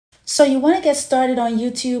So you want to get started on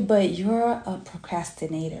YouTube, but you're a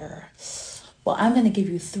procrastinator. Well, I'm going to give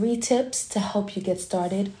you 3 tips to help you get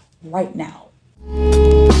started right now.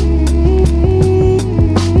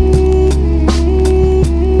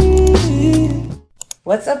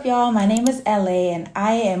 What's up, y'all? My name is LA and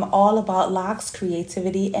I am all about locks,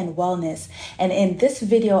 creativity, and wellness. And in this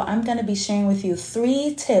video, I'm going to be sharing with you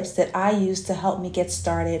 3 tips that I use to help me get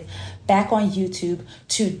started back on YouTube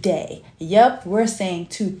today. Yep, we're saying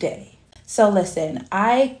today. So listen,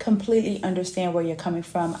 I completely understand where you're coming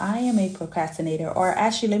from. I am a procrastinator, or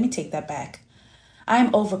actually, let me take that back.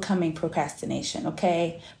 I'm overcoming procrastination,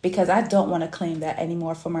 okay? Because I don't want to claim that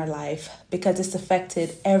anymore for my life, because it's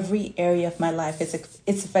affected every area of my life.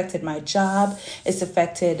 It's affected my job. It's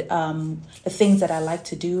affected the things that I like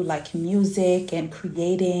to do, like music and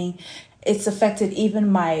creating. It's affected even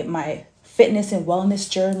my fitness and wellness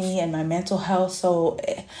journey and my mental health. So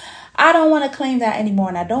I don't want to claim that anymore,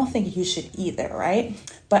 and I don't think you should either, right?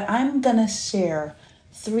 But I'm going to share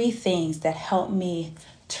 3 things that help me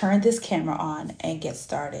turn this camera on and get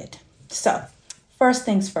started. So, first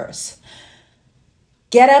things first,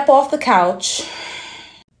 get up off the couch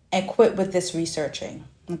and quit with this researching,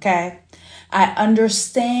 okay? I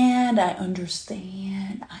understand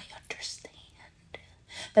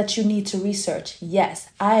that you need to research. Yes,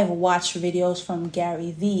 I've watched videos from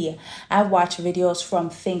Gary Vee. I've watched videos from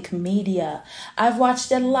Think Media. I've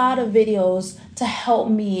watched a lot of videos to help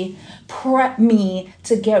me, prep me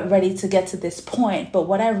to get ready to get to this point. But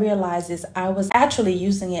what I realized is I was actually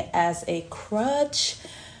using it as a crutch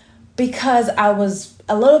because I was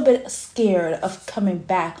a little bit scared of coming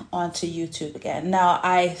back onto YouTube again. Now,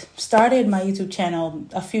 I started my YouTube channel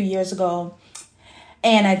a few years ago,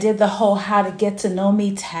 and I did the whole how to get to know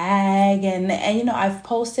me tag. And you know, I've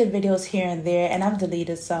posted videos here and there, and I've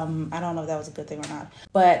deleted some. I don't know if that was a good thing or not.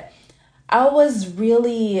 But I was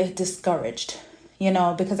really discouraged, you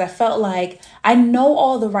know, because I felt like I know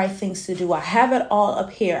all the right things to do. I have it all up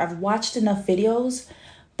here. I've watched enough videos,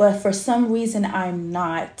 but for some reason, I'm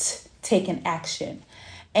not taking action.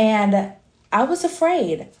 And I was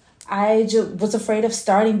afraid. I just was afraid of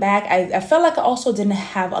starting back. I felt like I also didn't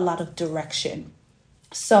have a lot of direction.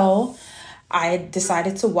 So I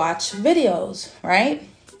decided to watch videos, right?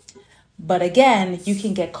 But again, you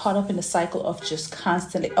can get caught up in the cycle of just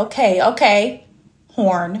constantly, okay,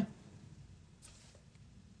 horn.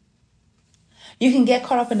 You can get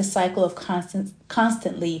caught up in the cycle of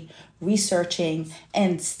constantly researching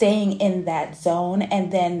and staying in that zone.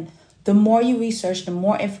 And then the more you research, the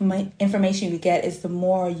more information you get, is the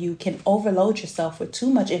more you can overload yourself with too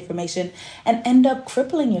much information and end up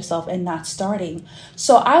crippling yourself and not starting.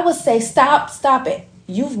 So I would say stop it.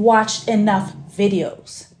 You've watched enough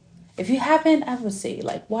videos. If you haven't, I would say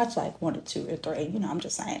watch 1 or 2 or 3. You know, I'm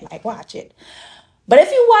just saying watch it. But if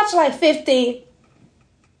you watch 50,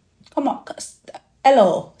 come on,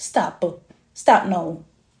 hello, stop no.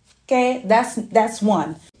 Okay, that's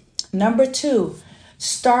 1. Number 2.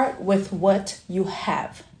 Start with what you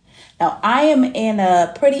have. Now, I am in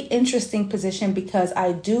a pretty interesting position because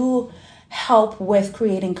I do help with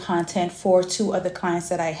creating content for 2 other clients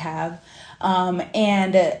that I have.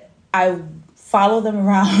 And I follow them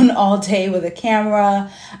around all day with a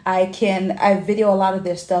camera. I video a lot of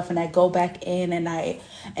their stuff, and I go back in and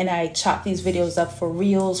I chop these videos up for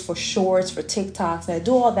reels, for shorts, for TikToks. And I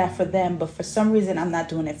do all that for them, but for some reason, I'm not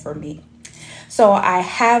doing it for me. So I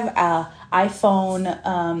have a iPhone,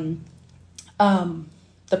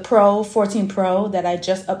 the Pro 14 Pro that I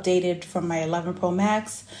just updated from my 11 Pro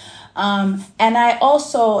Max. And I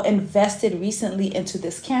also invested recently into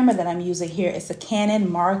this camera that I'm using here. It's a Canon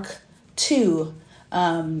Mark II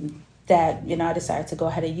that, you know, I decided to go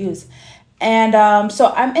ahead and use. And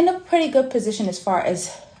so I'm in a pretty good position as far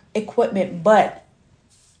as equipment. But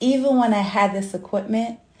even when I had this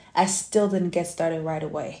equipment, I still didn't get started right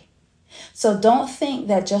away. So don't think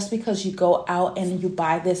that just because you go out and you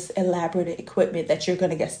buy this elaborate equipment that you're going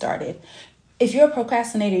to get started. If you're a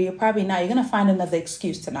procrastinator, you're probably not. You're going to find another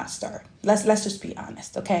excuse to not start. Let's just be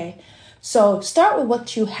honest, okay? So start with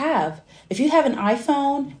what you have. If you have an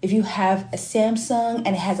iPhone, if you have a Samsung and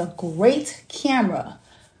it has a great camera,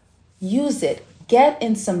 use it. Get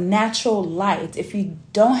in some natural light. If you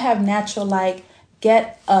don't have natural light,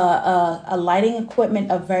 get a lighting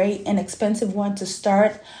equipment, a very inexpensive one to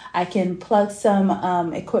start. I can plug some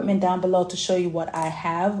equipment down below to show you what I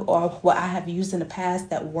have or what I have used in the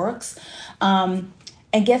past that works. And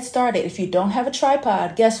get started. If you don't have a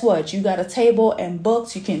tripod, guess what? You got a table and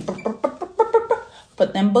books. You can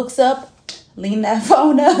put them books up, lean that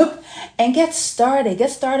phone up, and get started.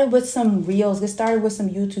 Get started with some reels. Get started with some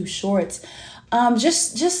YouTube shorts.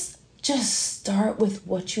 Just Just start with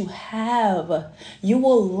what you have. You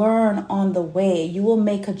will learn on the way. You will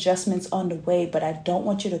make adjustments on the way, but I don't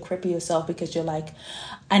want you to cripple yourself because you're like,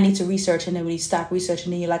 I need to research. And then when you stop researching,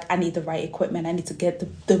 then you're like, I need the right equipment. I need to get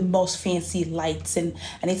the most fancy lights and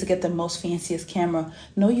I need to get the most fanciest camera.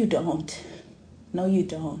 No, you don't. No, you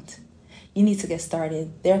don't. You need to get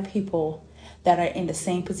started. There are people that are in the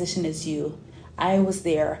same position as you. I was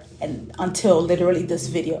there and until literally this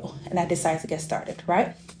video, and I decided to get started,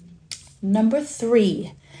 right? Number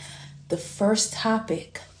 3, the first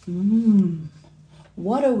topic.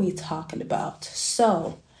 What are we talking about?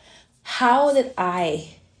 So, how did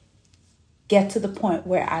I get to the point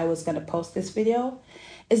where I was going to post this video?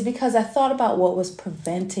 Is because I thought about what was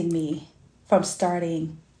preventing me from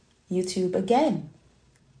starting YouTube again.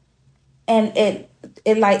 And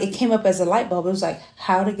it came up as a light bulb. It was like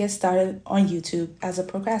how to get started on YouTube as a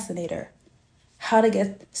procrastinator. How to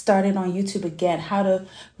get started on YouTube again. How to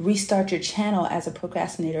restart your channel as a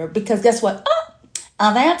procrastinator. Because guess what?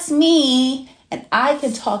 That's me. And I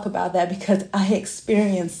can talk about that because I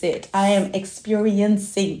experience it. I am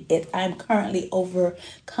experiencing it. I'm currently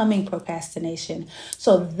overcoming procrastination.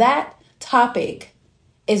 So that topic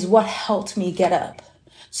is what helped me get up.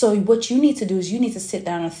 So what you need to do is you need to sit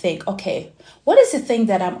down and think, okay, what is the thing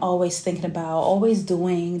that I'm always thinking about, always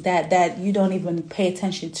doing that you don't even pay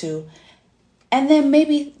attention to? And then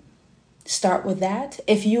maybe start with that.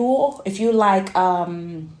 If you like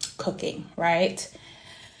cooking, right?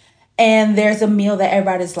 And there's a meal that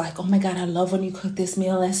everybody's like, oh my God, I love when you cook this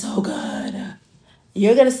meal. It's so good.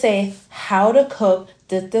 You're going to say how to cook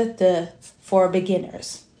for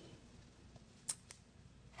beginners.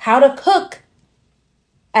 How to cook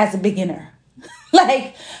as a beginner.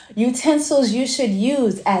 Like utensils you should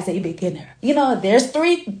use as a beginner. There's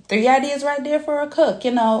three ideas right there for a cook.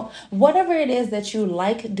 Whatever it is that you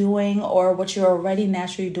like doing or what you're already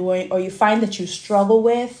naturally doing, or you find that you struggle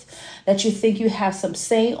with, that you think you have some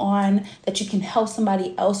say on, that you can help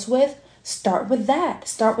somebody else with, start with that.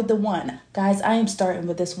 Start with the one. Guys, I am starting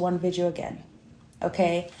with this one video again.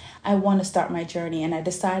 Okay, I want to start my journey, and I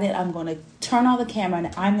decided I'm going to turn on the camera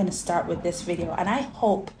and I'm going to start with this video. And I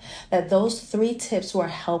hope that those 3 tips were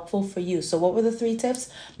helpful for you. So what were the 3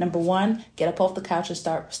 tips? Number 1, get up off the couch and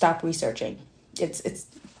stop researching.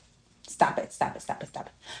 Stop it.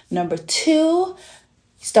 Number 2,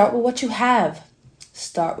 start with what you have.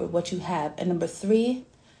 Start with what you have. And number 3,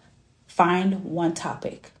 find one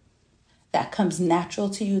topic that comes natural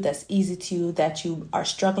to you, that's easy to you, that you are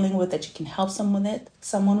struggling with, that you can help someone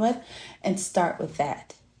with, and start with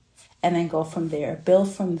that. And then go from there, build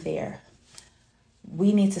from there.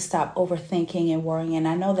 We need to stop overthinking and worrying. And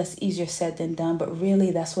I know that's easier said than done, but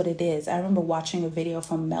really that's what it is. I remember watching a video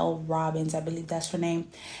from Mel Robbins, I believe that's her name,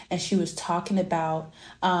 and she was talking about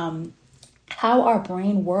how our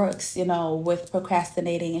brain works, with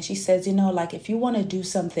procrastinating. And she says, like if you want to do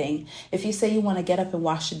something, if you say you want to get up and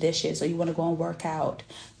wash the dishes or you want to go and work out,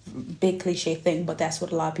 big cliche thing, but that's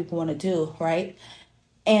what a lot of people want to do, right?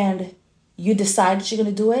 And you decide that you're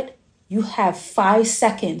going to do it. You have 5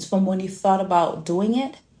 seconds from when you thought about doing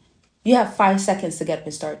it. You have 5 seconds to get up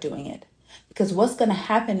and start doing it. Because what's going to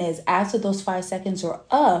happen is after those 5 seconds are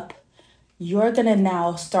up, you're going to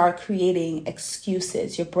now start creating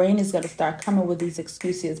excuses. Your brain is going to start coming with these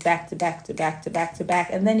excuses back to back to back to back to back.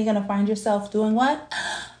 And then you're going to find yourself doing what?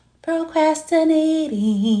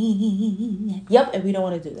 Procrastinating. Yep, and we don't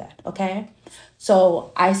want to do that, okay?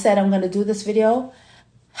 So I said I'm going to do this video,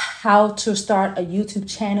 how to start a YouTube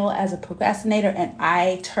channel as a procrastinator. And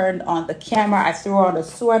I turned on the camera. I threw on a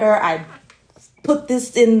sweater. I put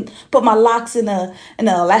my locks in an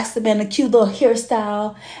elastic-band, a cute little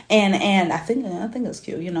hairstyle, and I think it's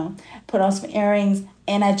cute, Put on some earrings,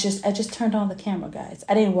 and I just turned on the camera, guys.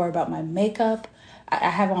 I didn't worry about my makeup. I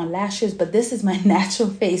have on lashes, but this is my natural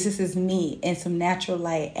face. This is me in some natural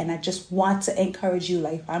light, and I just want to encourage you.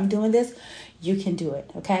 Like if I'm doing this, you can do it.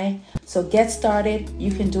 Okay, so get started.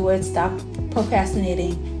 You can do it. Stop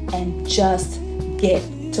procrastinating and just get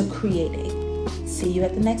to creating. See you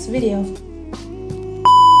at the next video.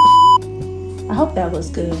 I hope that was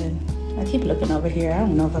good. I keep looking over here. I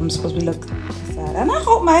don't know if I'm supposed to be looking aside. And I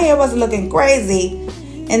hope my hair wasn't looking crazy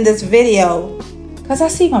in this video, because I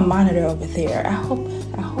see my monitor over there. I hope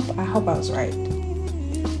I was right.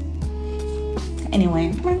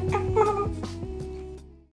 Anyway.